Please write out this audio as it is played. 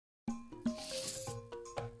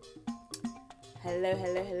Hello,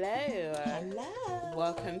 hello, hello. Hello.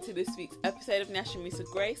 Welcome to this week's episode of Nyasha Musa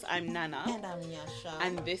Grace. I'm Nana. And I'm Nyasha.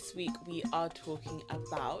 And this week we are talking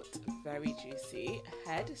about very juicy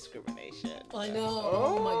hair discrimination. I know.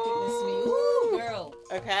 Oh my goodness me. Ooh, girl.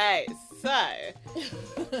 Okay, so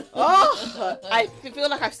I feel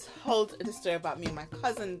like I've told the story about me and my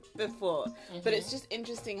cousin before, but it's just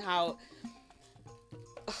interesting how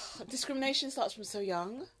discrimination starts from so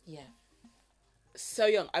young. Yeah. So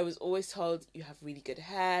young. I was always told you have really good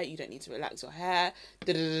hair, you don't need to relax your hair,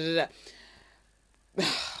 da, da, da, da, da.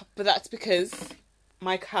 But that's because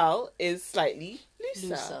my curl is slightly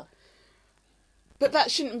looser. But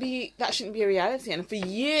that shouldn't be a reality. And for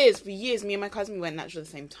years, me and my cousin, we went natural at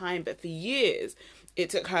the same time, but for years it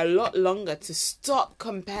took her a lot longer to stop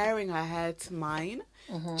comparing her hair to mine,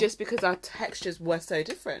 just because our textures were so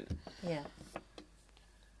different. Yeah.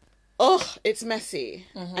 Oh, it's messy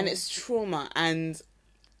and it's trauma, and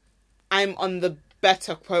I'm on the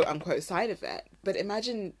better quote unquote side of it. But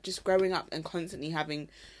imagine just growing up and constantly having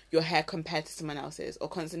your hair compared to someone else's, or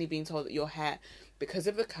constantly being told that your hair, because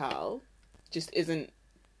of the curl, just isn't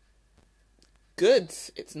good.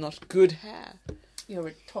 It's not good hair. You're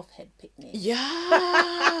a tough head pick-me. Yeah.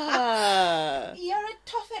 You're a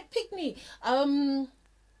tough head pick-me.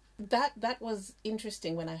 That was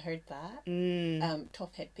interesting when I heard that.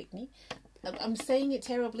 Top head pick-me. I'm saying it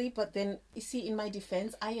terribly, but then, you see, in my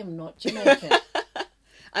defense, I am not Jamaican.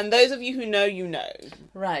 And those of you who know, you know.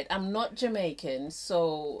 Right, I'm not Jamaican,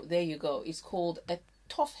 so there you go. It's called a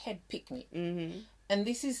tough head pick-me. And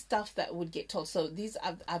this is stuff that would get told. So these,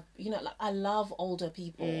 I love older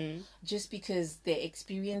people just because their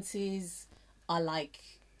experiences are like,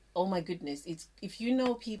 oh my goodness, it's if you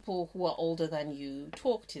know people who are older than you,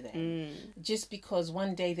 talk to them. Just because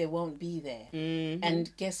one day they won't be there. And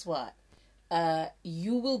guess what?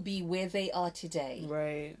 You will be where they are today.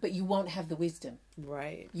 Right. But you won't have the wisdom.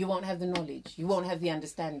 Right. You won't have the knowledge. You won't have the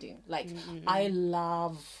understanding. Like, I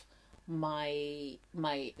love my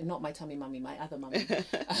not my tummy mummy, my other mummy.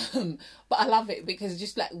 But I love it because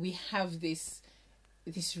just like we have this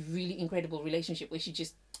really incredible relationship where she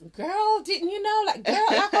just, girl, didn't you know? Like, girl,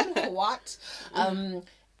 like, what?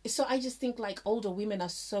 So I just think like older women are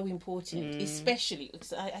so important, especially,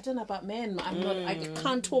 I don't know about men. I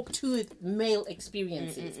can't talk to male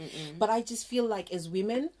experiences, but I just feel like as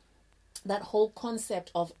women, that whole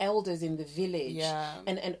concept of elders in the village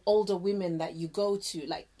and older women that you go to,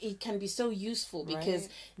 like, it can be so useful because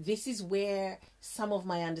this is where some of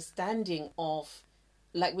my understanding of,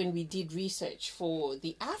 like when we did research for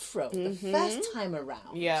the Afro the first time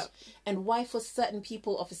around, and why for certain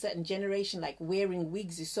people of a certain generation, like wearing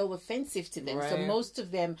wigs is so offensive to them. So most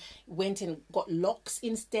of them went and got locks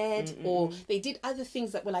instead, or they did other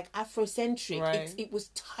things that were like Afrocentric. It was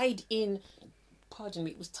tied in. Pardon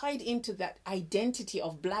me. It was tied into that identity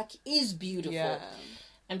of black is beautiful,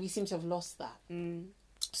 and we seem to have lost that.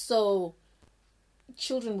 So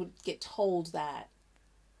children would get told that,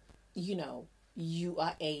 you know, you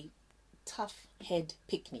are a tough head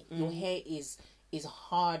pick-me. Your hair is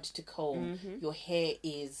hard to comb. Your hair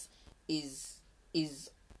is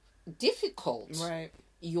difficult. Right.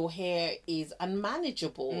 Your hair is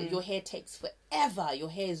unmanageable. Your hair takes forever. Your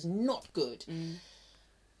hair is not good.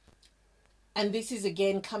 And this is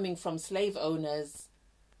again coming from slave owners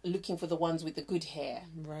looking for the ones with the good hair.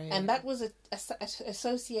 Right. And that was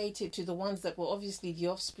associated to the ones that were obviously the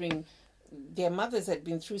offspring. Their mothers had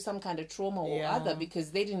been through some kind of trauma or other,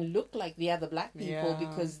 because they didn't look like the other black people,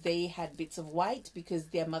 because they had bits of white, because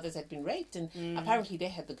their mothers had been raped, and apparently they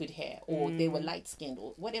had the good hair, or they were light-skinned,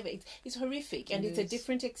 or whatever. It's horrific, and it's a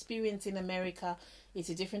different experience in America. It's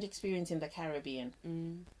a different experience in the Caribbean.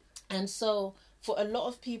 And so for a lot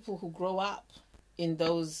of people who grow up in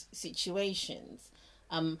those situations,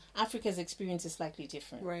 Africa's experience is slightly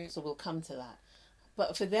different. Right. So we'll come to that.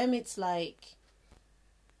 But for them, it's like,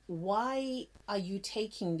 why are you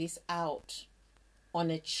taking this out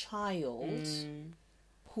on a child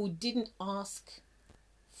who didn't ask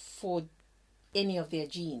for any of their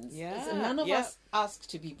genes? None of us asked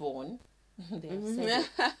to be born. No,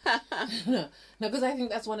 because I think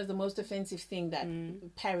that's one of the most offensive thing that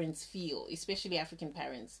parents feel, especially African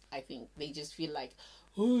parents. I think they just feel like,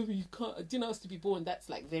 oh, you can't, didn't ask to be born. That's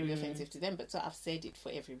like very offensive to them. But so I've said it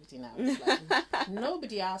for everybody now. It's like,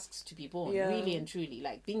 nobody asks to be born, really and truly.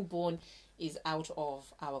 Like, being born is out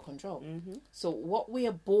of our control. So what we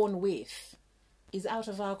are born with is out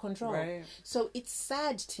of our control. Right. So it's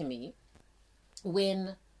sad to me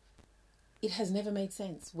when it has never made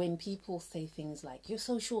sense when people say things like, you're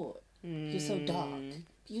so short, you're so dark,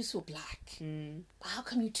 you're so black. How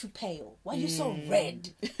come you're too pale? Why are you so red?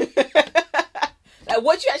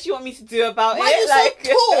 What do you actually want me to do about Why it? are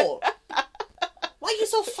you so tall? Why are you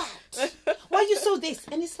so fat? Why are you so this?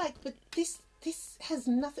 And it's like, but this has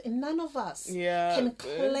nothing. None of us can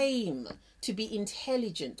claim to be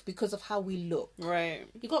intelligent because of how we look. Right.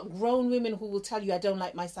 You got grown women who will tell you, I don't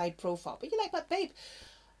like my side profile. But you're like, but babe,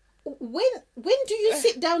 when do you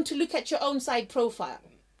sit down to look at your own side profile?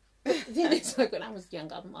 Then it's like, when I was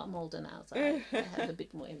young, I'm older now, so I have a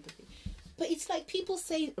bit more empathy. But it's like people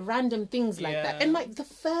say random things like that. And the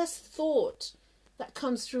first thought that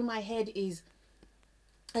comes through my head is,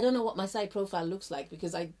 I don't know what my side profile looks like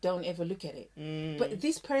because I don't ever look at it. But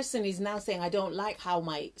this person is now saying, I don't like how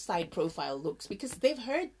my side profile looks because they've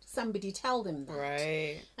heard somebody tell them that.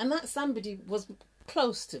 Right. And that somebody was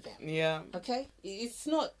close to them. Yeah. Okay? It's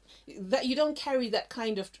not that you don't carry that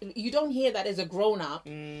kind of, you don't hear that as a grown up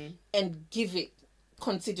and give it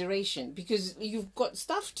consideration because you've got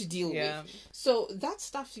stuff to deal with. So that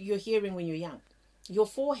stuff you're hearing when you're young. Your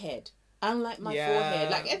forehead. Unlike my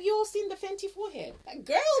forehead. Like, have you all seen the Fenty forehead? Like,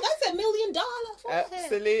 girl, that's $1 million forehead.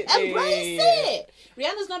 Absolutely. Embrace it.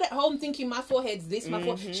 Rihanna's not at home thinking my forehead's this, my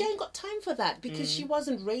forehead. She ain't got time for that because she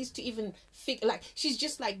wasn't raised to even think. Like, she's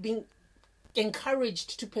just like being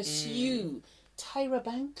encouraged to pursue. Tyra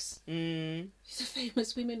Banks. She's a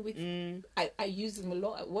famous woman with... I use them a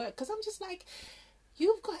lot at work because I'm just like,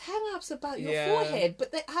 you've got hang-ups about your forehead.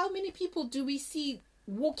 But how many people do we see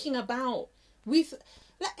walking about with...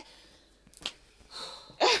 Like,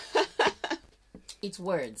 it's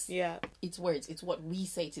words. Yeah. It's words. It's what we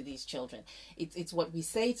say to these children. It's what we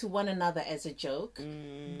say to one another as a joke.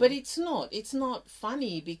 But it's not. It's not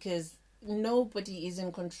funny because nobody is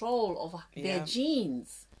in control of their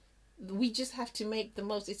genes. We just have to make the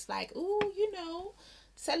most. It's like,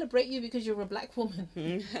 celebrate you because you're a black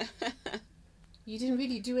woman. You didn't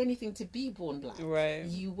really do anything to be born black. Right.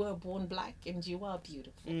 You were born black and you are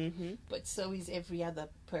beautiful. But so is every other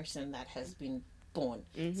person that has been born.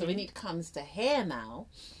 So when it comes to hair now,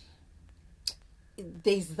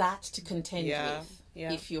 there's that to contend with.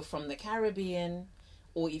 If you're from the Caribbean,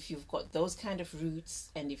 or if you've got those kind of roots,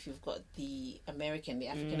 and if you've got the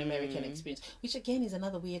African American experience, which again is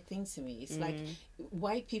another weird thing to me. It's like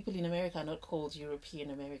white people in America are not called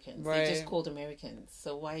European Americans; they're just called Americans.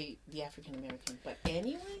 So why the African American? But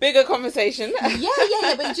anyway, bigger conversation. yeah.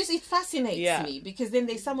 But it fascinates me because then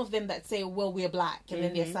there's some of them that say, "Well, we're black," and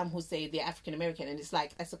then there's some who say they're African American, and it's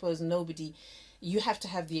like, I suppose nobody. You have to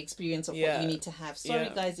have the experience of what you need to have.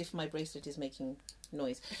 Sorry, guys, if my bracelet is making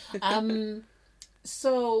noise.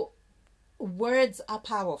 So, words are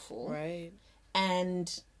powerful, right?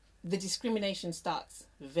 And the discrimination starts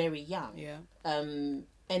very young. Yeah. And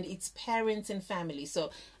it's parents and family.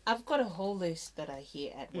 So, I've got a whole list that I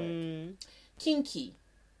hear at work. Kinky.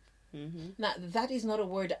 Now, that is not a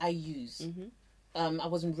word I use. I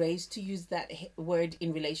wasn't raised to use that word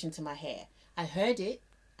in relation to my hair. I heard it.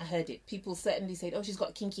 People certainly said, "Oh, she's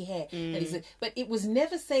got kinky hair," but it was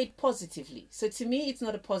never said positively. So to me, it's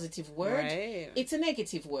not a positive word; it's a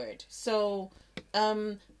negative word. So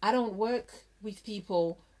I don't work with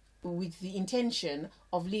people with the intention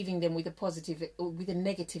of leaving them with a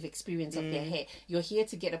negative experience of their hair. You're here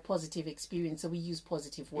to get a positive experience, so we use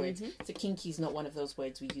positive words. So kinky is not one of those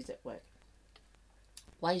words we use at work.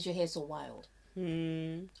 Why is your hair so wild?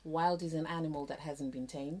 Wild is an animal that hasn't been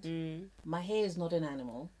tamed. My hair is not an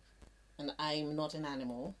animal, and I'm not an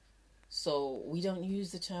animal, so we don't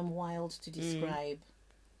use the term wild to describe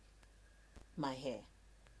my hair.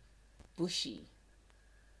 Bushy.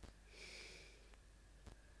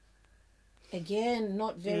 Again,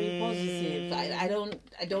 not very positive.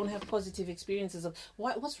 I don't have positive experiences of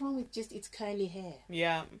what's wrong with just it's curly hair.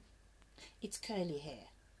 Yeah. It's curly hair.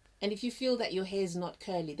 And if you feel that your hair is not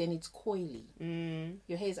curly, then it's coily.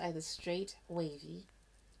 Your hair is either straight, wavy,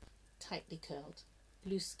 tightly curled,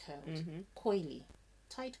 loose curled, coily.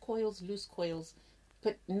 Tight coils, loose coils,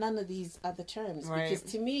 but none of these are the terms. Right. Because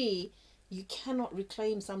to me, you cannot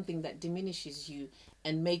reclaim something that diminishes you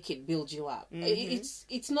and make it build you up.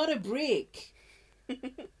 It's not a brick.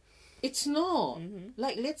 It's not.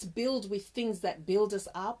 Like, let's build with things that build us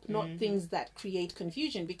up, not things that create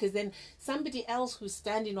confusion. Because then somebody else who's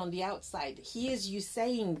standing on the outside hears you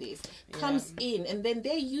saying this, comes in, and then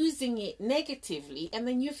they're using it negatively, and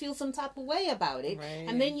then you feel some type of way about it. Right.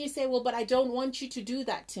 And then you say, well, but I don't want you to do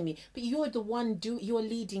that to me. But you're the one, you're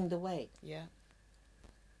leading the way. Yeah.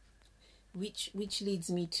 Which leads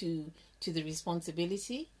me to the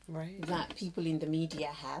responsibility that people in the media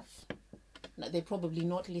have. Now, they're probably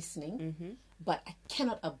not listening, but I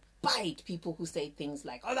cannot abide people who say things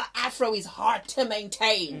like, "Oh, the afro is hard to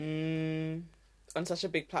maintain." On such a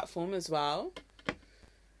big platform as well.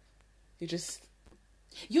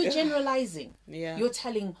 You're generalizing. Yeah. You're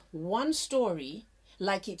telling one story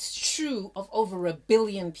like it's true of over 1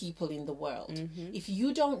 billion people in the world. If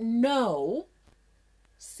you don't know,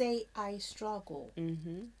 say I struggle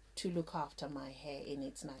to look after my hair in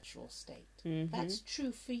its natural state. That's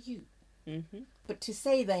true for you. But to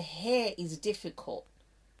say the hair is difficult,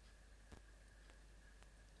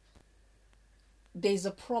 there's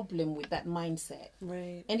a problem with that mindset.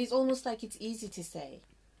 Right. And it's almost like it's easy to say.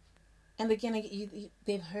 And again,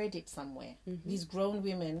 they've heard it somewhere. These grown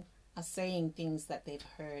women are saying things that they've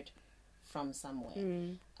heard from somewhere.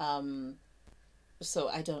 So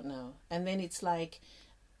I don't know. And then it's like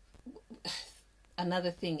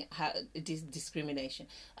another thing, discrimination.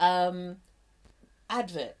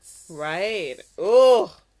 Adverts. Right.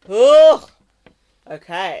 Oh.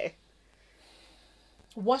 Okay.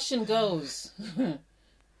 Wash and goes.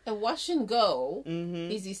 A wash and go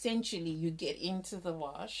is essentially you get into the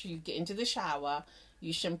wash, you get into the shower,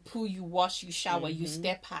 you shampoo, you wash, you shower, you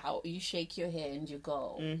step out, you shake your hair, and you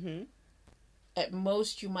go. At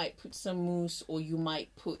most, you might put some mousse, or you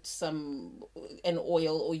might put an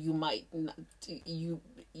oil, or you might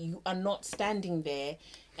you are not standing there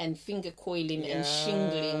and finger coiling and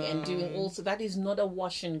shingling and doing also. That is not a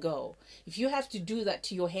wash and go. If you have to do that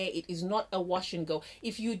to your hair, it is not a wash and go.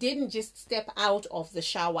 If you didn't just step out of the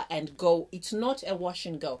shower and go, it's not a wash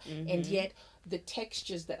and go. And yet the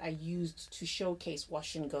textures that are used to showcase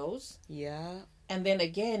wash and goes. Yeah. And then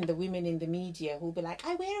again, the women in the media who'll be like,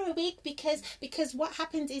 I wear a wig because what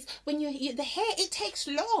happens is when you the hair, it takes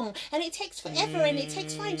long and it takes forever and it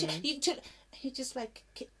takes time to you're just like,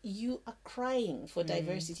 you are crying for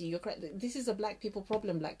diversity. You're crying. This is a black people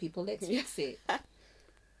problem, black people. Let's fix it.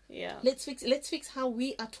 Yeah. Let's fix how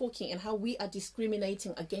we are talking and how we are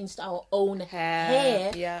discriminating against our own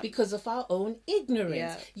hair because of our own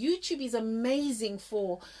ignorance. Yeah. YouTube is amazing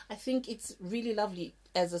for, I think it's really lovely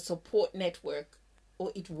as a support network,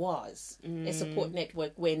 or it was a support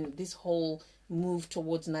network when this whole move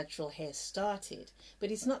towards natural hair started.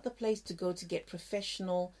 But it's not the place to go to get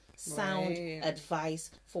professional sound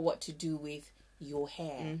advice for what to do with your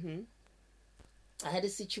hair. I had a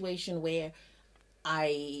situation where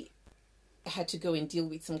I had to go and deal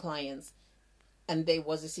with some clients, and there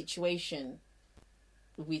was a situation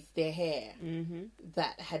with their hair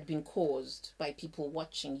that had been caused by people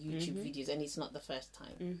watching YouTube videos, and it's not the first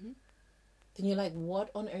time. Then you're like,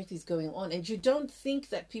 what on earth is going on? And you don't think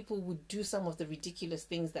that people would do some of the ridiculous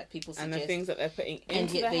things that people suggest. And the things that they're putting into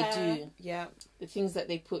and yet the they hair. do. Yeah. The things that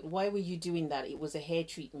they put. Why were you doing that? It was a hair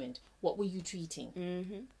treatment. What were you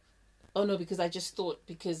treating? Oh no, because I just thought,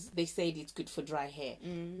 because they said it's good for dry hair.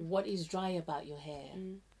 What is dry about your hair?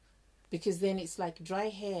 Because then it's like dry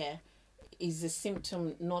hair is a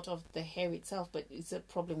symptom not of the hair itself, but it's a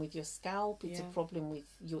problem with your scalp. It's a problem with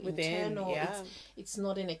your internal. It's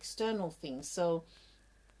not an external thing. So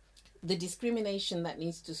the discrimination that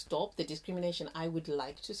needs to stop, the discrimination I would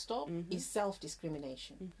like to stop, is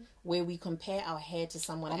self-discrimination, where we compare our hair to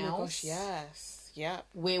someone else. Oh my gosh, yes. Yeah.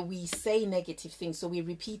 Where we say negative things. So we're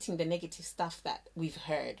repeating the negative stuff that we've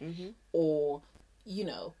heard. Or,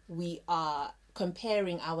 we are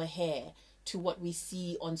comparing our hair to what we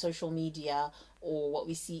see on social media, or what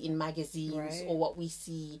we see in magazines, or what we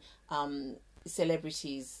see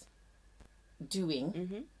celebrities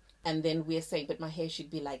doing. And then we're saying, but my hair should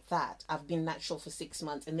be like that. I've been natural for 6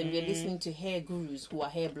 months. And then we're listening to hair gurus who are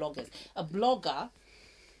hair bloggers. A blogger,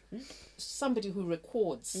 somebody who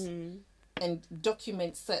records and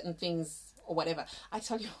documents certain things or whatever. I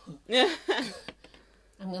tell you,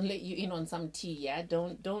 I'm going to let you in on some tea, yeah?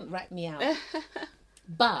 Don't rat me out.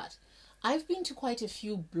 But I've been to quite a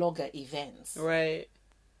few blogger events. Right.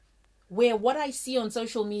 Where what I see on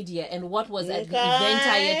social media and what was at the event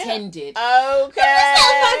I attended. Okay.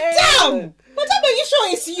 Madam, are you sure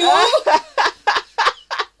it's you?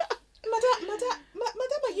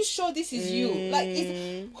 Madam, are you sure this is you? Like,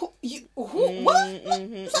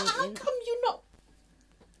 what? So how come you not?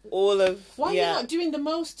 Why are you not doing the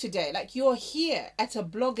most today? Like, you're here at a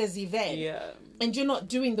blogger's event, and you're not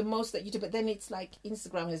doing the most that you do. But then it's like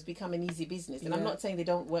Instagram has become an easy business, and I'm not saying they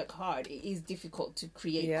don't work hard. It is difficult to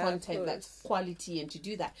create content that's quality and to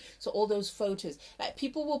do that. So all those photos, like,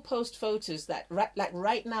 people will post photos that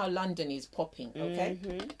right now London is popping. Okay,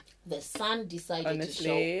 the sun decided to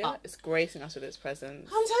show up. It's gracing us with its presence.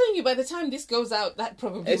 I'm telling you, by the time this goes out, that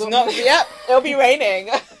probably it's not. It'll be raining.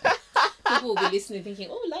 People will be listening thinking,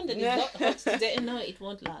 oh, London is not hot today. No, it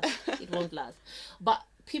won't last. It won't last. But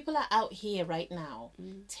people are out here right now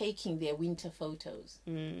taking their winter photos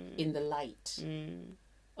in the light.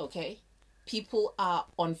 Okay? People are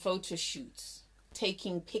on photo shoots,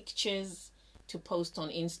 taking pictures to post on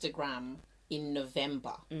Instagram in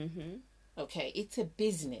November. Mm-hmm. Okay, it's a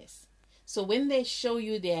business. So when they show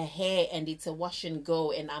you their hair and it's a wash and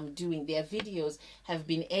go, and their videos have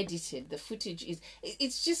been edited, the footage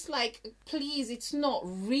it's just like, please, it's not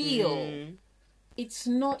real. It's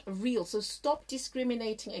not real. So stop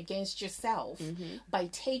discriminating against yourself by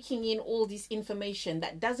taking in all this information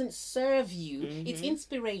that doesn't serve you. It's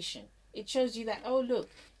inspiration. It shows you that, oh, look,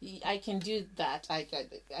 I can do that. I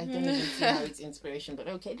don't even see how it's inspiration, but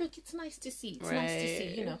okay, look, it's nice to see. It's nice to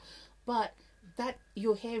see, But that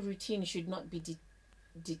your hair routine should not be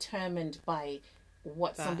determined by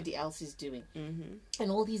what somebody else is doing.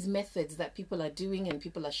 And all these methods that people are doing, and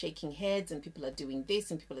people are shaking heads, and people are doing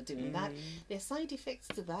this, and people are doing that, there are side effects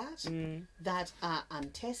to that that are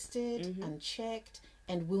untested, unchecked,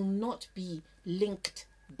 and will not be linked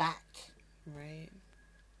back. Right.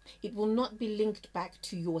 It will not be linked back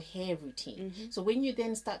to your hair routine. So when you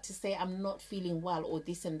then start to say, I'm not feeling well, or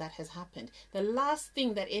this and that has happened, the last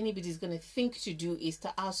thing that anybody is going to think to do is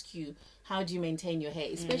to ask you, how do you maintain your hair?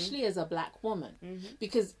 Especially as a black woman.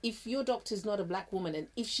 Because if your doctor is not a black woman, and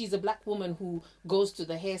if she's a black woman who goes to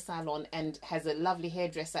the hair salon and has a lovely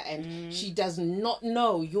hairdresser, and she does not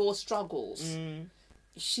know your struggles,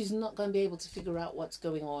 she's not going to be able to figure out what's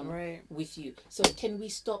going on with you. So can we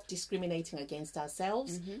stop discriminating against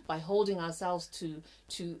ourselves by holding ourselves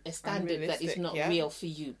to a standard that is not real for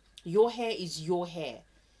you? Your hair is your hair.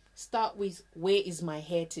 Start with, where is my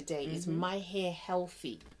hair today? Is my hair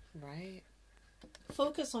healthy? Right.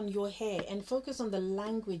 Focus on your hair, and focus on the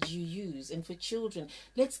language you use. And for children,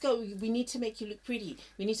 let's go. We need to make you look pretty.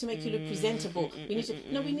 We need to make you look presentable. We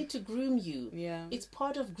need to groom you. Yeah. It's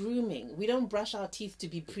part of grooming. We don't brush our teeth to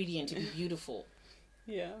be pretty and to be beautiful.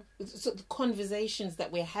 Yeah. So the conversations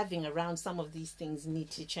that we're having around some of these things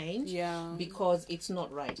need to change. Yeah. Because it's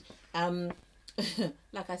not right.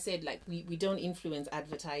 Like I said, like we don't influence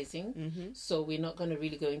advertising, so we're not going to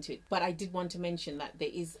really go into it. But I did want to mention that there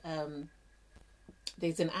is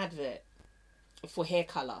there's an advert for hair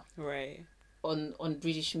color on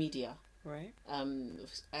British media. Right.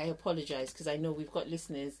 I apologize because I know we've got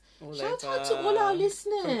listeners. Shout out to all our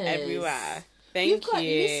listeners from everywhere. We've got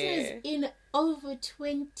listeners in over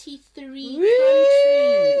 23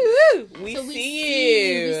 countries. We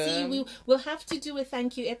see you. We'll have to do a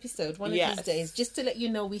thank you episode one of these days, just to let you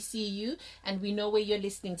know we see you and we know where you're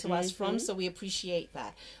listening to us from, so we appreciate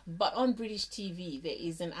that. But on British TV, there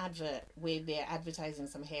is an advert where they're advertising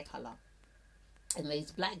some hair colour. And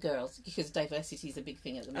there's black girls, because diversity is a big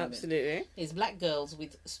thing at the moment. Absolutely. There's black girls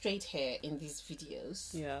with straight hair in these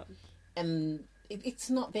videos. Yeah. And it's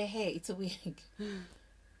not their hair, it's a wig.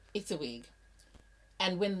 It's a wig.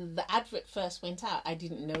 And when the advert first went out, I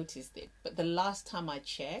didn't notice it. But the last time I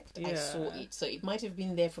checked, I saw it. So it might have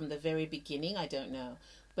been there from the very beginning, I don't know.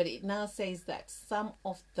 But it now says that some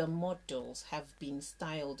of the models have been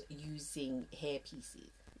styled using hair pieces.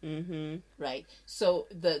 Right? So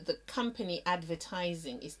the company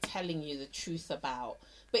advertising is telling you the truth about...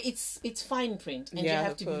 But it's fine print, and you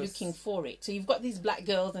have to be looking for it. So you've got these black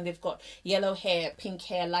girls, and they've got yellow hair, pink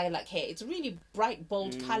hair, lilac hair. It's really bright,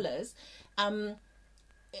 bold colours. And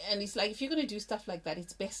it's like, if you're going to do stuff like that,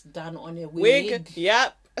 it's best done on a wig.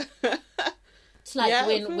 Yep. It's like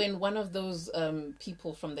when one of those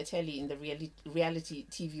people from the telly in the reality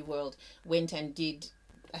TV world went and did,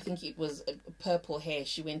 I think it was a purple hair.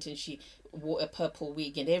 She went and she wore a purple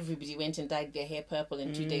wig, and everybody went and dyed their hair purple,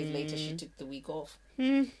 and 2 days later she took the wig off.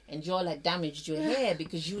 And y'all had damaged your hair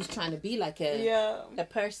because you was trying to be like a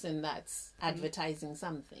person that's advertising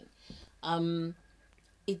something.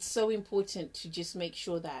 It's so important to just make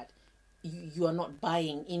sure that you are not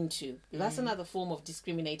buying into. That's another form of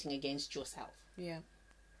discriminating against yourself. Yeah.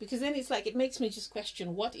 Because then it's like, it makes me just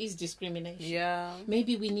question, what is discrimination? Yeah.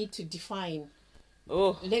 Maybe we need to define.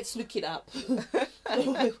 Let's look it up.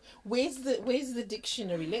 Where's the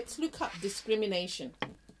dictionary? Let's look up discrimination.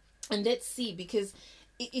 And let's see, because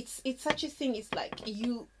it's such a thing. It's like,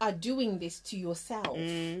 you are doing this to yourself.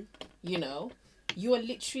 You know, you are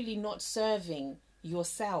literally not serving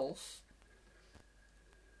yourself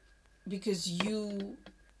because you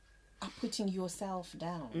are putting yourself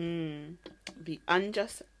down. Be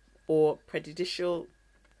unjust or prejudicial.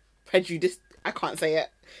 I can't say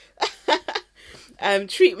it.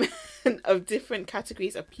 Treatment of different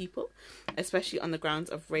categories of people, especially on the grounds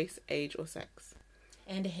of race, age, or sex.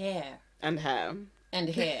 And hair. And hair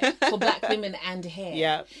for black women, and hair.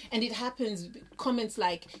 Yeah. And it happens, comments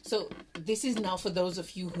like, so this is now for those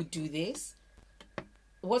of you who do this.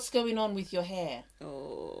 What's going on with your hair?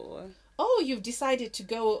 Oh, you've decided to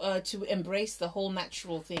go to embrace the whole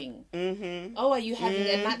natural thing. Oh, are you having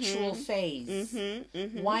a natural phase?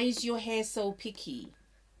 Why is your hair so picky?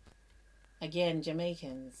 Again,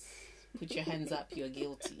 Jamaicans, put your hands up, you're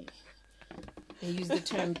guilty. They use the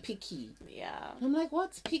term picky. Yeah. I'm like,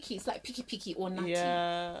 what's picky? It's like picky or nutty.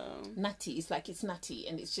 Yeah. Nutty. It's like it's nutty.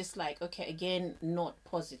 And it's just like, okay, again, not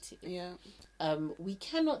positive. Yeah. We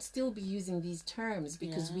cannot still be using these terms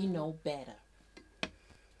because we know better.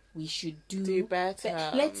 We should do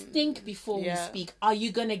better. Let's think before we speak. Are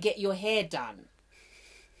you going to get your hair done?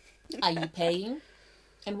 Are you paying?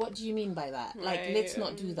 And what do you mean by that? Right. Like, let's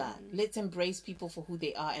not do that. Let's embrace people for who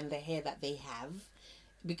they are and the hair that they have.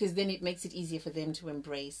 Because then it makes it easier for them to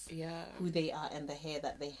embrace who they are and the hair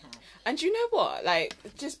that they have. And you know what? Like,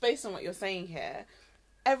 just based on what you're saying here,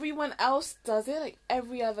 everyone else does it. Like,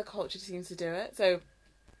 every other culture seems to do it. So,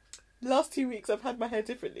 last 2 weeks I've had my hair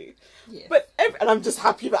differently. Yes. But, and I'm just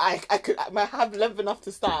happy that I have length enough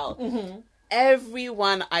to style. Mm-hmm.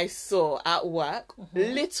 Everyone I saw at work,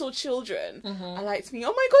 little children, are like to me,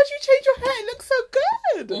 oh my God, you changed your hair, it looks so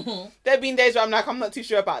good. There have been days where I'm like, I'm not too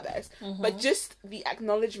sure about this. But just the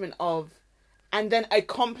acknowledgement of, and then a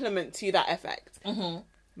compliment to that effect.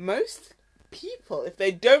 Most people, if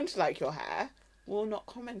they don't like your hair, will not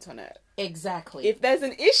comment on it. Exactly. If there's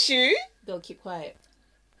an issue, they'll keep quiet.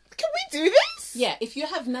 Can we do this? Yeah, if you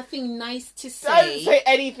have nothing nice to say... Don't say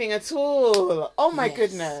anything at all. Oh my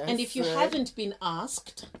goodness. And if you haven't been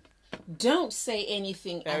asked, don't say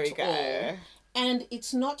anything at all. And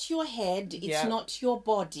it's not your head, it's not your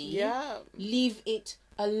body. Yeah. Leave it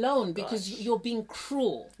alone because you're being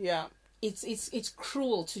cruel. Yeah. It's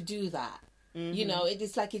cruel to do that. You know,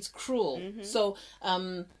 it's like it's cruel. So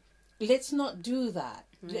let's not do that.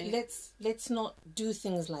 Right. Let's not do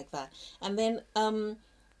things like that. And then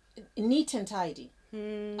neat and tidy.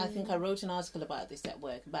 I think I wrote an article about this at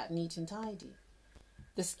work, about neat and tidy.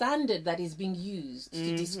 The standard that is being used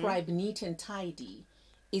to describe neat and tidy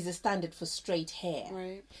is a standard for straight hair.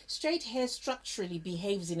 Right. Straight hair structurally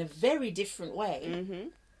behaves in a very different way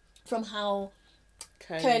from how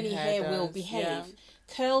curly hair will behave. Yeah.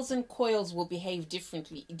 Curls and coils will behave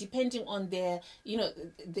differently depending on their,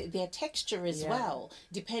 their texture as well,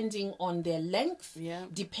 depending on their length,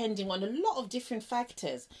 depending on a lot of different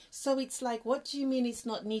factors. So it's like, what do you mean it's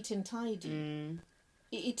not neat and tidy?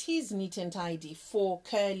 It is neat and tidy for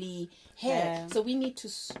curly hair. So we need to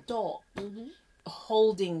stop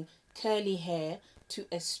holding curly hair to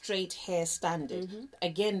a straight hair standard.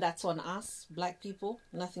 Again, that's on us, black people,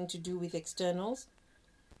 nothing to do with externals.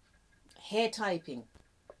 Hair typing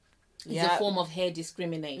is a form of hair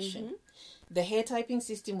discrimination. The hair typing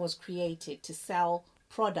system was created to sell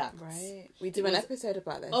products. Right. We do an episode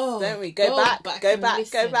about this, don't we? Go back.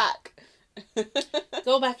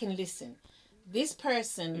 Go back and listen. This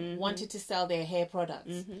person wanted to sell their hair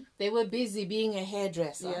products. They were busy being a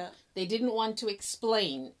hairdresser. Yeah. They didn't want to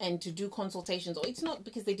explain and to do consultations. Or it's not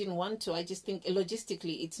because they didn't want to. I just think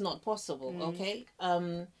logistically it's not possible, okay?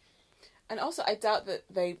 And also I doubt that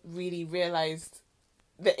they really realised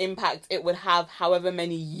the impact it would have however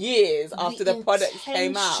many years after the products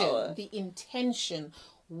came out. The intention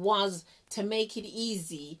was to make it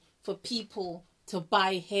easy for people to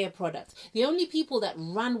buy hair products. The only people that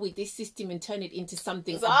run with this system and turn it into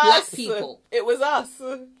something are black people. It was us.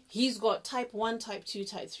 He's got type 1, type 2,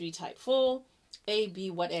 type 3, type 4, A,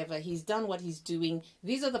 B, whatever. He's done what he's doing.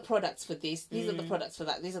 These are the products for this. These are the products for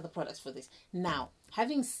that. These are the products for this. Now,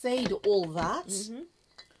 having said all that,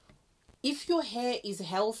 if your hair is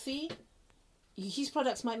healthy, his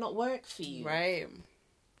products might not work for you. Right.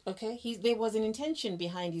 Okay? There was an intention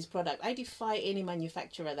behind his product. I defy any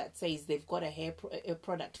manufacturer that says they've got a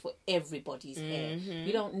product for everybody's hair.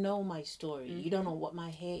 You don't know my story. You don't know what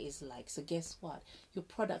my hair is like. So guess what? Your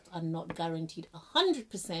products are not guaranteed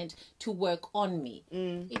 100% to work on me.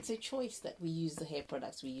 It's a choice that we use the hair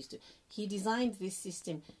products we used to. He designed this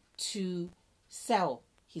system to sell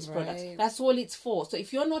his products. That's all it's for. So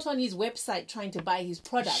if you're not on his website trying to buy his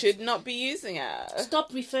products, should not be using it.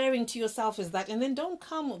 Stop referring to yourself as that, and then don't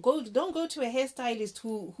go to a hairstylist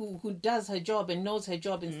who does her job and knows her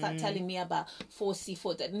job and start telling me about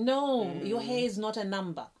 4C4. That no, your hair is not a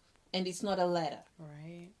number and it's not a letter.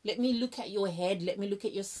 Right. Let me look at your head. Let me look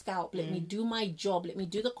at your scalp. Let me do my job. Let me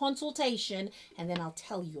do the consultation, and then I'll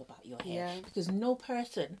tell you about your hair. Yeah. Because no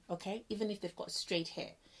person, okay, even if they've got straight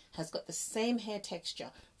hair, has got the same hair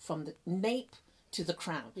texture from the nape to the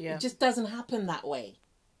crown. Yeah. It just doesn't happen that way.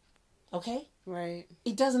 Okay? Right.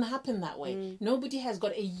 It doesn't happen that way. Nobody has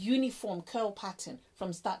got a uniform curl pattern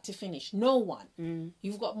from start to finish. No one.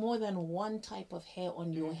 You've got more than one type of hair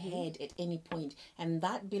on your head at any point. And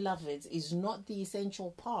that, beloveds, is not the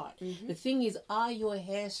essential part. The thing is, are your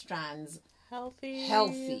hair strands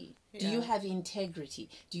healthy? Do you have integrity?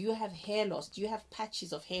 Do you have hair loss? Do you have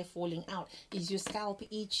patches of hair falling out? Is your scalp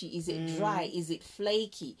itchy? Is it dry? Is it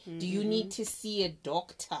flaky? Do you need to see a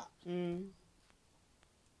doctor?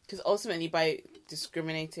 Because ultimately, by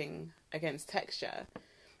discriminating against texture,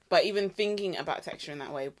 but even thinking about texture in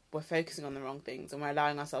that way, we're focusing on the wrong things, and we're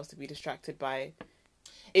allowing ourselves to be distracted by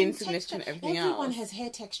insignificant everything else. Everyone has hair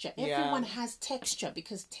texture. Everyone has texture,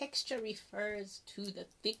 because texture refers to the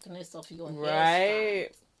thickness of your hair.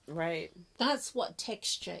 Right. That's what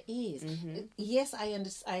texture is. Yes, I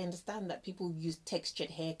understand that people use textured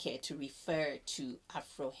hair care to refer to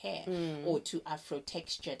afro hair or to afro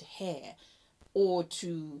textured hair or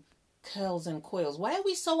to curls and coils. Why are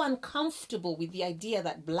we so uncomfortable with the idea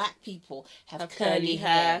that black people have curly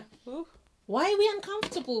hair? Why are we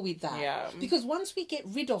uncomfortable with that? Yeah. Because once we get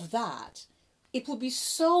rid of that, it will be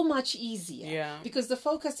so much easier. Yeah. Because the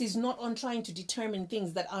focus is not on trying to determine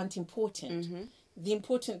things that aren't important. The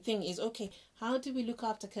important thing is, okay, how do we look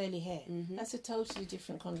after curly hair? That's a totally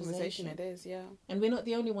different conversation. It is, yeah. And we're not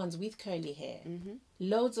the only ones with curly hair.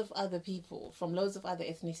 Loads of other people from loads of other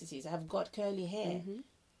ethnicities have got curly hair.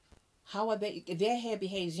 How are they? Their hair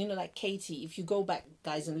behaves, like Katie. If you go back,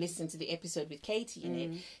 guys, and listen to the episode with Katie in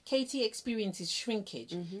it, Katie experiences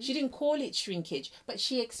shrinkage. She didn't call it shrinkage, but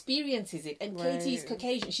she experiences it. And Katie's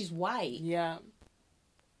Caucasian. She's white. Yeah.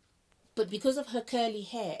 But because of her curly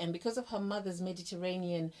hair and because of her mother's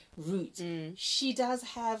Mediterranean roots, she does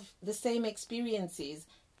have the same experiences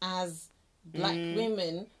as black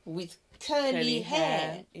women with curly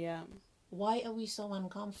hair. Yeah. Why are we so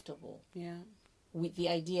uncomfortable? Yeah. With the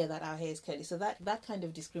idea that our hair is curly? So that kind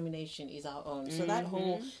of discrimination is our own. So that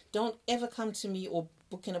whole, don't ever come to me or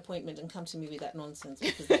book an appointment and come to me with that nonsense,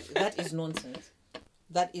 because that is nonsense.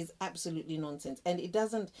 That is absolutely nonsense. And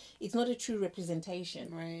it's not a true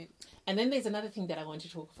representation. Right. And then there's another thing that I want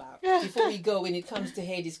to talk about before we go when it comes to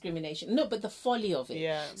hair discrimination. No, but the folly of it.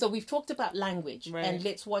 Yeah. So we've talked about language, and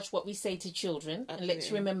let's watch what we say to children. Absolutely. And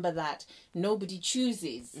let's remember that nobody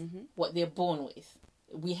chooses what they're born with.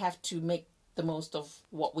 We have to make the most of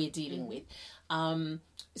what we're dealing with.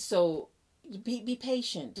 So be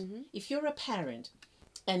patient. If you're a parent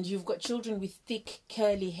and you've got children with thick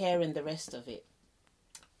curly hair and the rest of it,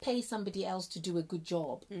 pay somebody else to do a good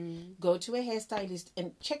job. Go to a hairstylist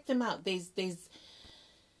and check them out.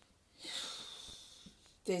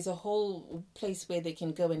 There's a whole place where they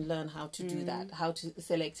can go and learn how to do that, how to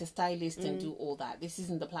select a stylist and do all that. This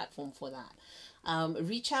isn't the platform for that.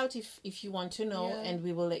 Reach out if you want to know, and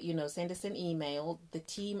we will let you know. Send us an email, the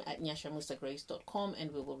team at nyashamusagrace.com,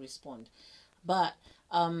 and we will respond. But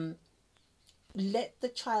let the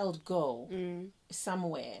child go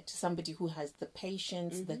somewhere to somebody who has the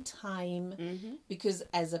patience, the time, because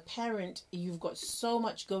as a parent, you've got so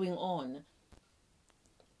much going on.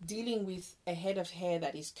 Dealing with a head of hair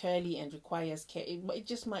that is curly and requires care, it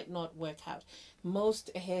just might not work out. Most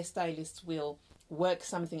hairstylists will work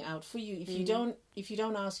something out for you. If you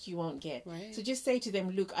don't ask, you won't get. Right. So just say to them,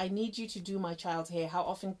 look, I need you to do my child's hair. How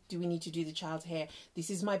often do we need to do the child's hair? This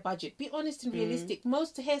is my budget. Be honest and realistic.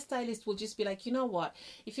 Most hairstylists will just be like, you know what,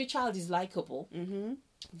 if your child is likable,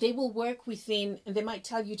 they will work within, and they might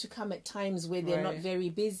tell you to come at times where they're not very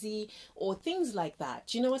busy or things like that.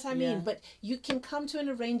 Do you know what I mean? But you can come to an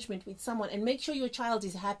arrangement with someone and make sure your child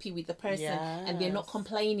is happy with the person and they're not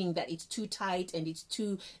complaining that it's too tight and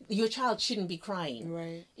your child shouldn't be crying.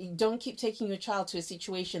 Right. Don't keep taking your child to a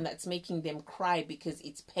situation that's making them cry because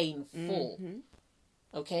it's painful.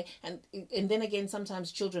 Okay, and then again,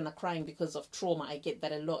 sometimes children are crying because of trauma. I get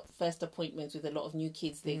that a lot. First appointments with a lot of new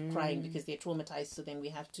kids, they're crying because they're traumatized. So then we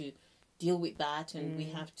have to deal with that, and we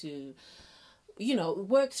have to,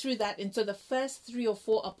 work through that. And so the first 3 or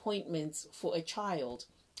 4 appointments for a child,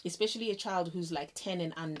 especially a child who's like 10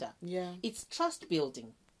 and under, it's trust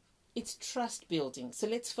building. It's trust building. So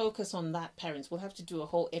let's focus on that, parents. We'll have to do a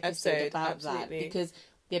whole episode about that, because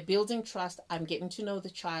they're building trust. I'm getting to know the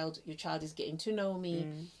child. Your child is getting to know me.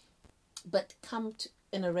 But come to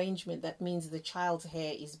an arrangement that means the child's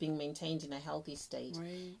hair is being maintained in a healthy state.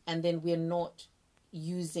 Right. And then we're not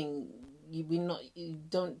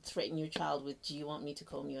don't threaten your child with, do you want me to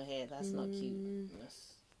comb your hair? That's not cute.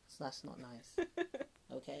 That's not nice.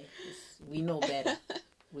 Okay? We know better.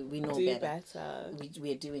 We know better.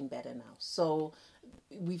 We're doing better now. So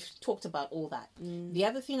we've talked about all that. The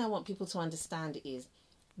other thing I want people to understand is,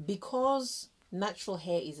 because natural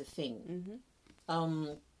hair is a thing,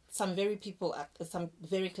 some very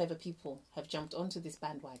clever people have jumped onto this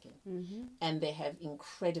bandwagon, and they have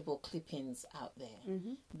incredible clippings out there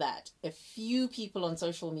that a few people on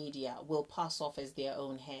social media will pass off as their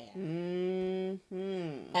own hair.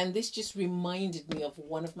 And this just reminded me of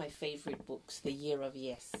one of my favorite books, The Year of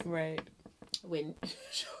Yes. Right. When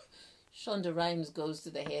Shonda Rhimes goes to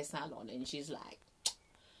the hair salon and she's like,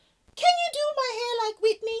 "Can you do my hair like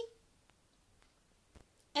Whitney?"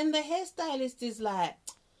 And the hairstylist is like,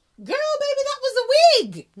 "Girl, baby, that was a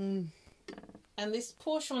wig." And this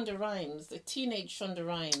poor Shonda Rhimes, the teenage Shonda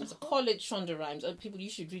Rhimes, college Shonda Rhimes, people, you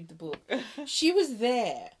should read the book. She was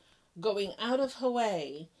there going out of her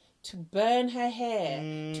way to burn her hair,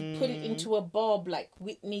 to put it into a bob like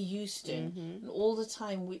Whitney Houston. And all the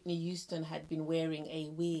time Whitney Houston had been wearing a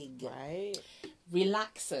wig. Right.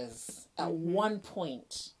 Relaxers. At one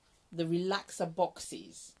point, the relaxer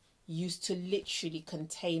boxes used to literally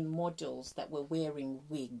contain models that were wearing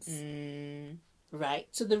wigs. Right?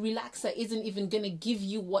 So the relaxer isn't even going to give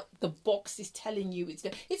you what the box is telling you it's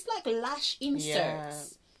going to. It's like lash inserts.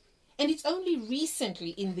 Yeah. And it's only recently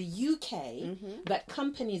in the UK that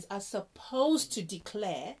companies are supposed to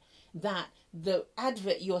declare that the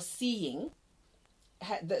advert you're seeing,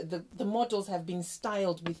 the models have been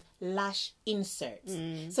styled with lash inserts.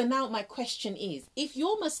 So now my question is, if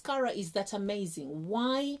your mascara is that amazing,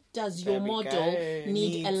 why does your model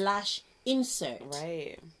need a lash insert?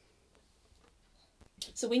 Right.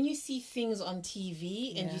 So when you see things on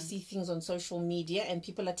TV and you see things on social media and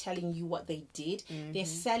people are telling you what they did, they're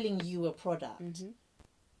selling you a product.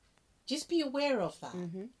 Just be aware of that.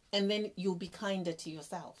 And then you'll be kinder to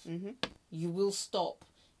yourself. You will stop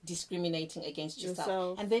discriminating against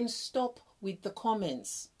yourself. And then stop with the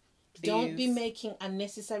comments. Please. Don't be making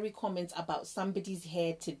unnecessary comments about somebody's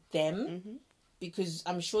hair to them, because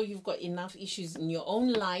I'm sure you've got enough issues in your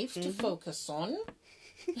own life to focus on.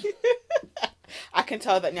 I can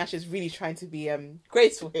tell that Nyash is really trying to be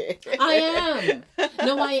graceful here. I am.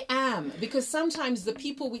 No, I am. Because sometimes the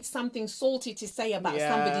people with something salty to say about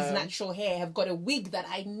somebody's natural hair have got a wig that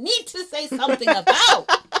I need to say something about.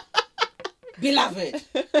 Beloved.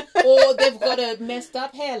 Or they've got a messed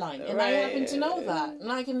up hairline. And I happen to know that. And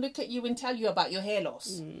I can look at you and tell you about your hair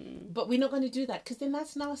loss. But we're not going to do that, because then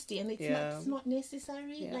that's nasty and it's not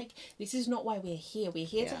necessary. Like, this is not why we're here. We're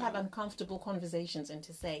here to have uncomfortable conversations and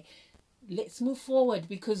to say, let's move forward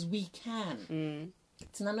because we can.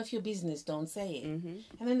 It's none of your business, don't say it.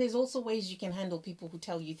 And then there's also ways you can handle people who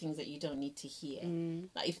tell you things that you don't need to hear.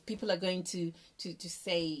 Like, if people are going to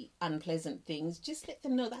say unpleasant things, just let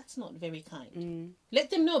them know that's not very kind.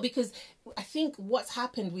 Let them know, because I think what's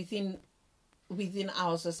happened within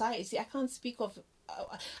our society, I can't speak of,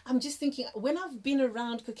 I'm just thinking, when I've been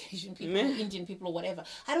around Caucasian people, or Indian people or whatever,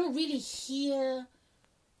 I don't really hear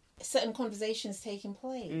certain conversations taking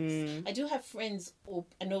place. I do have friends, or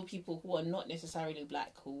I know people who are not necessarily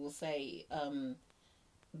black, who will say,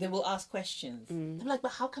 they will ask questions. I'm like,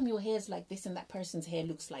 but how come your hair's like this and that person's hair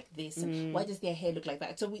looks like this? And why does their hair look like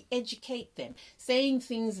that? So we educate them. Saying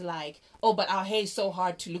things like, oh, but our hair is so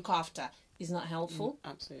hard to look after, is not helpful.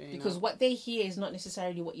 Absolutely because not. what they hear is not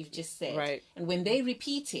necessarily what you've just said. Right. And when they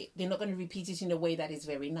repeat it, they're not going to repeat it in a way that is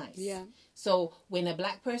very nice. Yeah. So when a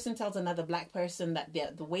black person tells another black person that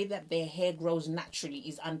the way that their hair grows naturally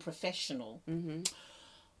is unprofessional,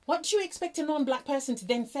 what do you expect a non-black person to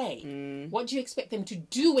then say? What do you expect them to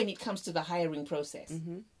do when it comes to the hiring process?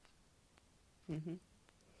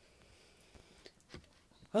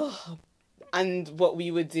 Oh, and what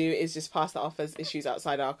we would do is just pass that off as issues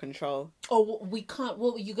outside our control. Oh, we can't.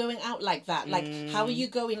 Well, you're going out like that. Like, how are you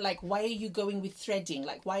going? Like, why are you going with threading?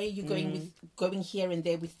 Like, why are you going here and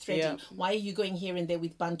there with threading? Yeah. Why are you going here and there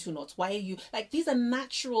with bantu knots? Why are you like, these are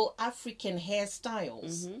natural African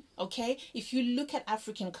hairstyles? Okay, if you look at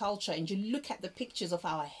African culture and you look at the pictures of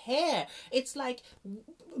our hair, it's like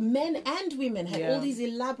men and women had all these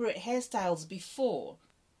elaborate hairstyles before.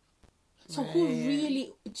 So who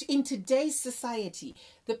really, in today's society,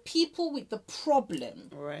 the people with the problem,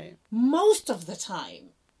 most of the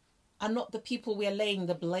time, are not the people we're laying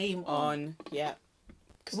the blame on. Yeah.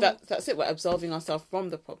 Because that's it. We're absolving ourselves from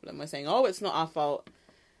the problem. We're saying, oh, it's not our fault.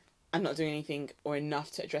 I'm not doing anything or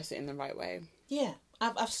enough to address it in the right way. Yeah.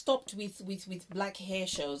 I've stopped with black hair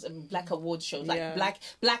shows and black award shows, like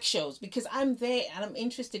black shows, because I'm there and I'm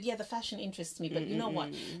interested. Yeah, the fashion interests me, but you know what?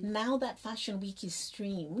 Now that Fashion Week is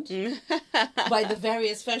streamed by the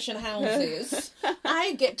various fashion houses,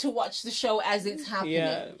 I get to watch the show as it's happening.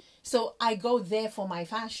 Yeah. So I go there for my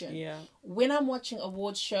fashion. Yeah. When I'm watching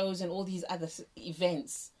award shows and all these other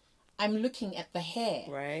events, I'm looking at the hair.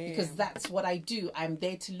 Right. Because that's what I do. I'm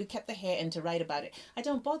there to look at the hair and to write about it. I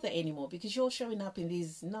don't bother anymore because you're showing up in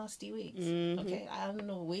these nasty wigs. Okay? I don't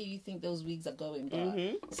know where you think those wigs are going,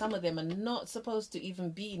 but some of them are not supposed to even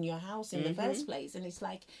be in your house in the first place. And it's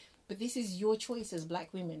like, but this is your choice as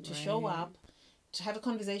black women to show up, to have a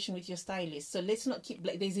conversation with your stylist. So let's not keep,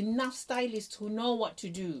 like, there's enough stylists who know what to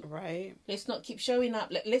do. Right. Let's not keep showing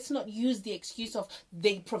up. Let's not use the excuse of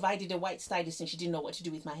they provided a white stylist and she didn't know what to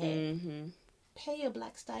do with my hair. Pay a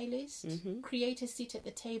black stylist. Create a seat at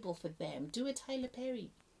the table for them. Do a Tyler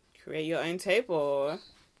Perry. Create your own table.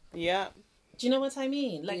 Yeah. Do you know what I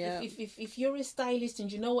mean? Like, Yeah. if you're a stylist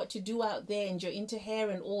and you know what to do out there and you're into hair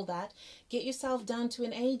and all that, get yourself down to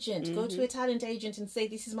an agent. Go to a talent agent and say,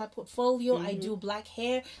 this is my portfolio. I do black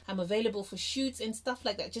hair. I'm available for shoots and stuff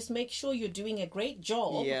like that. Just make sure you're doing a great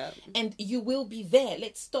job. Yeah. And you will be there.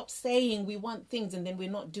 Let's stop saying we want things and then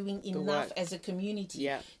we're not doing enough work. as a community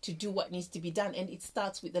to do what needs to be done. And it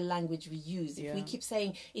starts with the language we use. If we keep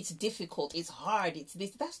saying it's difficult, it's hard, it's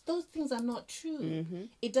this, those things are not true.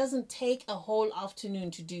 It doesn't take a whole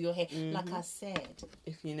afternoon to do your hair, like I said.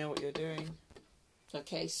 If you know what you're doing.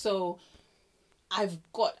 Okay, so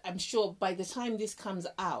I'm sure by the time this comes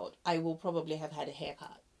out, I will probably have had a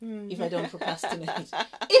haircut. If I don't procrastinate.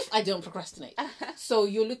 So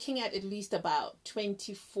you're looking at least about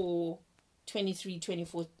 24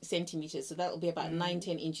 centimeters. So that'll be about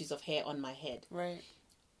 9-10 inches of hair on my head. Right.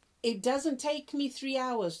 It doesn't take me 3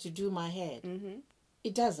 hours to do my head.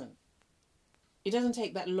 It doesn't. It doesn't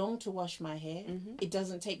take that long to wash my hair. It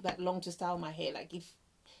doesn't take that long to style my hair. Like, if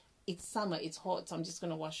it's summer, it's hot, so I'm just going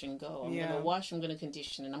to wash and go. I'm going to wash, I'm going to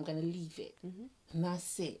condition, and I'm going to leave it. And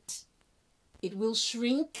that's it. It will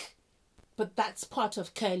shrink, but that's part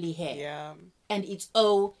of curly hair. Yeah. And it's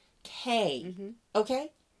okay.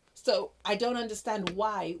 Okay? So I don't understand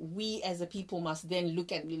why we as a people must then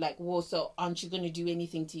look at me like, whoa, so aren't you going to do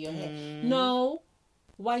anything to your hair? No.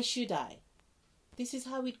 Why should I? This is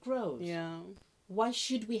how it grows. Yeah. Why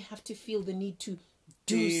should we have to feel the need to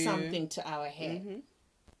do something to our hair?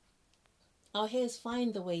 Our hair is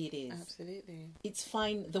fine the way it is. Absolutely. It's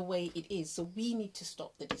fine the way it is. So we need to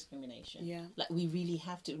stop the discrimination. Yeah. Like, we really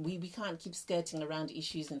have to. We can't keep skirting around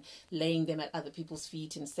issues and laying them at other people's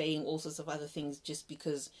feet and saying all sorts of other things just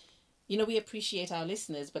because, you know, we appreciate our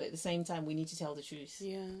listeners, but at the same time, we need to tell the truth.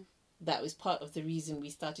 Yeah. That was part of the reason we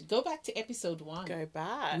started. Go back to episode 1. Go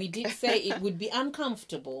back. We did say it would be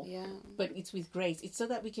uncomfortable. Yeah. But it's with grace. It's so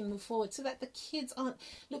that we can move forward. So that the kids aren't...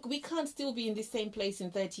 Look, we can't still be in the same place in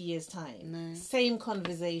 30 years' time. No. Same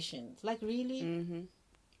conversations. Like, really?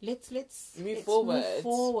 Let's move forward. Move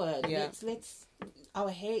forward. Yeah. Let's... Our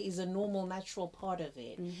hair is a normal, natural part of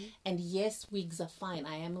it. And yes, wigs are fine.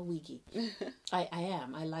 I am a wiggy. I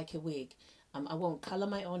am. I like a wig. I won't colour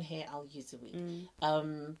my own hair. I'll use a wig.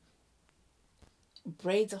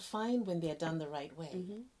 Braids are fine when they're done the right way.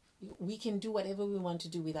 We can do whatever we want to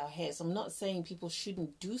do with our hair. So I'm not saying people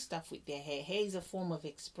shouldn't do stuff with their hair. Hair is a form of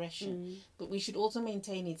expression. But we should also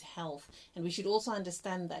maintain its health. And we should also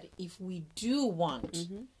understand that if we do want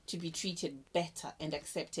to be treated better and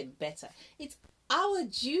accepted better, it's our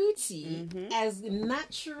duty as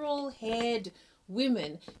natural-haired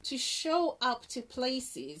women to show up to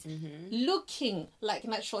places looking like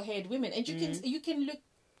natural-haired women. And you can look...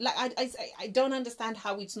 Like, I don't understand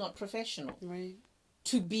how it's not professional. Right.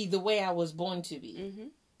 To be the way I was born to be.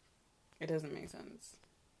 It doesn't make sense.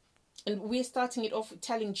 And we're starting it off with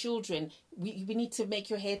telling children, we need to make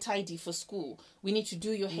your hair tidy for school. We need to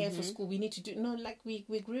do your hair for school. We need to do... No, like,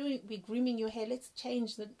 we're grooming your hair. Let's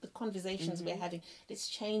change the conversations we're having. Let's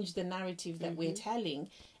change the narrative that we're telling.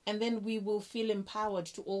 And then we will feel empowered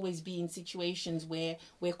to always be in situations where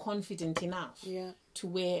we're confident enough to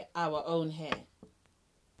wear our own hair.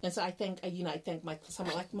 And so I thank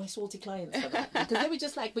someone like my salty clients for that. Because they were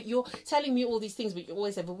just like, but you're telling me all these things, but you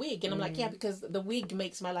always have a wig. And I'm like, yeah, because the wig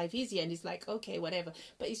makes my life easier. And it's like, okay, whatever.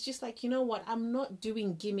 But it's just like, you know what? I'm not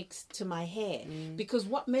doing gimmicks to my hair. Because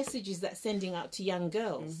what message is that sending out to young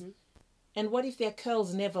girls? And what if their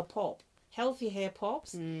curls never pop? Healthy hair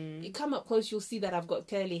pops. You come up close, you'll see that I've got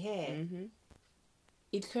curly hair.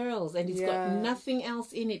 It curls and it's got nothing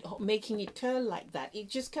else in it making it curl like that. It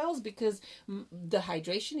just curls because the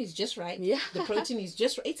hydration is just right. The protein is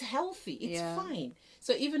just right. It's healthy. It's fine.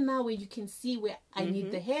 So even now when you can see where I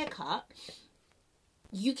need the haircut,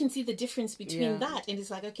 you can see the difference between that. And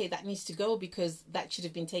it's like, okay, that needs to go because that should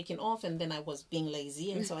have been taken off. And then I was being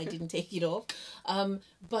lazy and so I didn't take it off.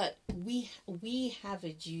 But we have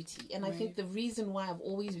a duty. And I think the reason why I've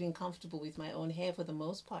always been comfortable with my own hair for the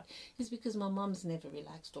most part is because my mom's never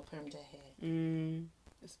relaxed or permed her hair.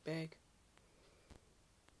 It's big.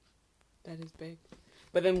 That is big.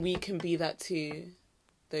 But then we can be that to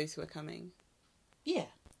those who are coming. Yeah.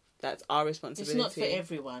 That's our responsibility. It's not for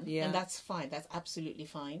everyone. Yeah. And that's fine. That's absolutely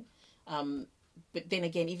fine. But then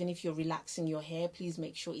again, even if you're relaxing your hair, please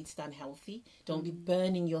make sure it's done healthy. Don't be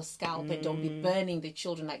burning your scalp and don't be burning the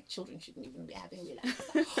children. Like, children shouldn't even be having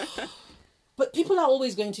relaxed. But people are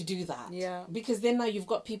always going to do that. Yeah. Because then now you've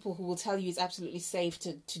got people who will tell you it's absolutely safe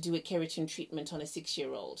to do a keratin treatment on a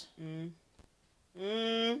 6-year-old.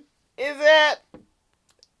 Is it?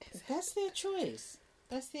 That's their choice.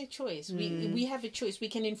 That's their choice. We have a choice. We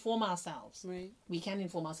can inform ourselves. Right. We can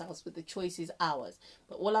inform ourselves, but the choice is ours.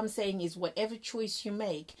 But all I'm saying is whatever choice you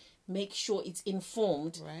make sure it's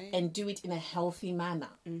informed and do it in a healthy manner.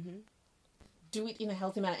 Do it in a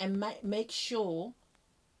healthy manner and make sure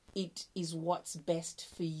it is what's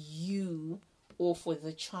best for you or for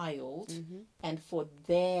the child and for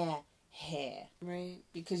their hair. Right.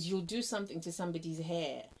 Because you'll do something to somebody's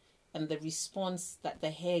hair and the response that the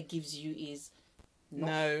hair gives you is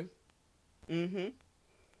no. We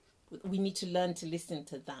need to learn to listen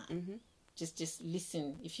to that. Just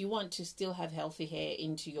listen. If you want to still have healthy hair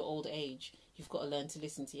into your old age, you've got to learn to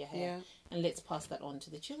listen to your hair. And let's pass that on to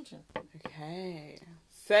the children. Okay.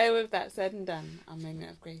 So with that said and done, our moment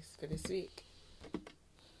of grace for this week.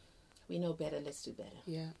 We know better, let's do better.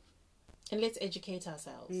 Yeah. And let's educate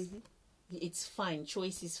ourselves. It's fine.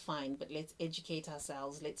 Choice is fine, but let's educate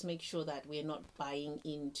ourselves. Let's make sure that we're not buying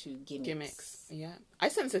into gimmicks. Yeah. I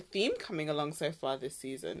sense a theme coming along so far this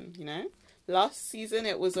season, you know? Last season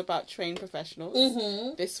it was about trained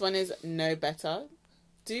professionals. This one is know better,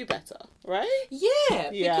 do better, right? Yeah,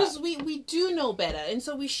 because we do know better, and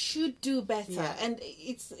so we should do better. Yeah. And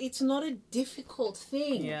it's not a difficult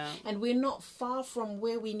thing. Yeah. And we're not far from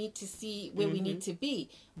where we need to we need to be.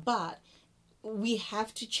 But we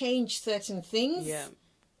have to change certain things. Yeah.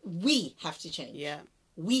 We have to change. Yeah.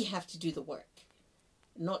 We have to do the work,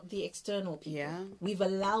 not the external people. Yeah. We've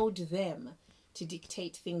allowed them to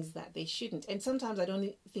dictate things that they shouldn't. And sometimes I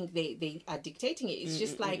don't think they are dictating it. It's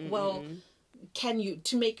just like, well, can you,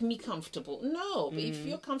 to make me comfortable? No, but if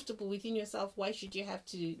you're comfortable within yourself, why should you have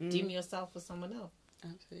to dim yourself for someone else?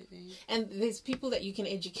 Absolutely. And there's people that you can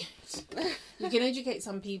educate. You can educate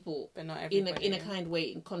some people, but not everybody. in a kind way,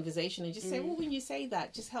 in conversation, and just say, well, when you say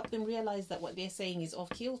that, just help them realize that what they're saying is off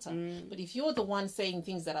kilter. But if you're the one saying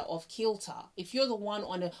things that are off kilter, if you're the one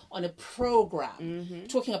on a program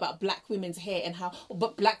talking about black women's hair and how,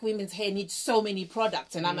 but black women's hair needs so many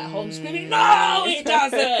products, and I'm at home screaming, no, it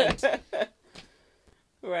doesn't.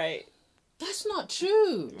 Right. That's not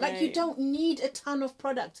true. Right. Like, you don't need a ton of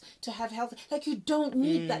products to have health. Like, you don't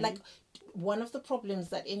need that. Like, one of the problems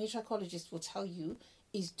that any trichologist will tell you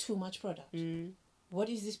is too much product. What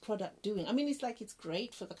is this product doing? I mean, it's like, it's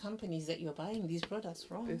great for the companies that you're buying these products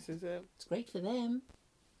from. This is it. It's great for them.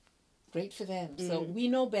 Great for them. So we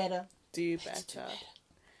know better. Do better.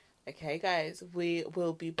 Okay, guys, we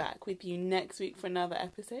will be back with you next week for another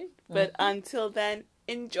episode. But until then,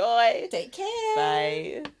 enjoy. Take care.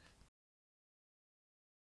 Bye.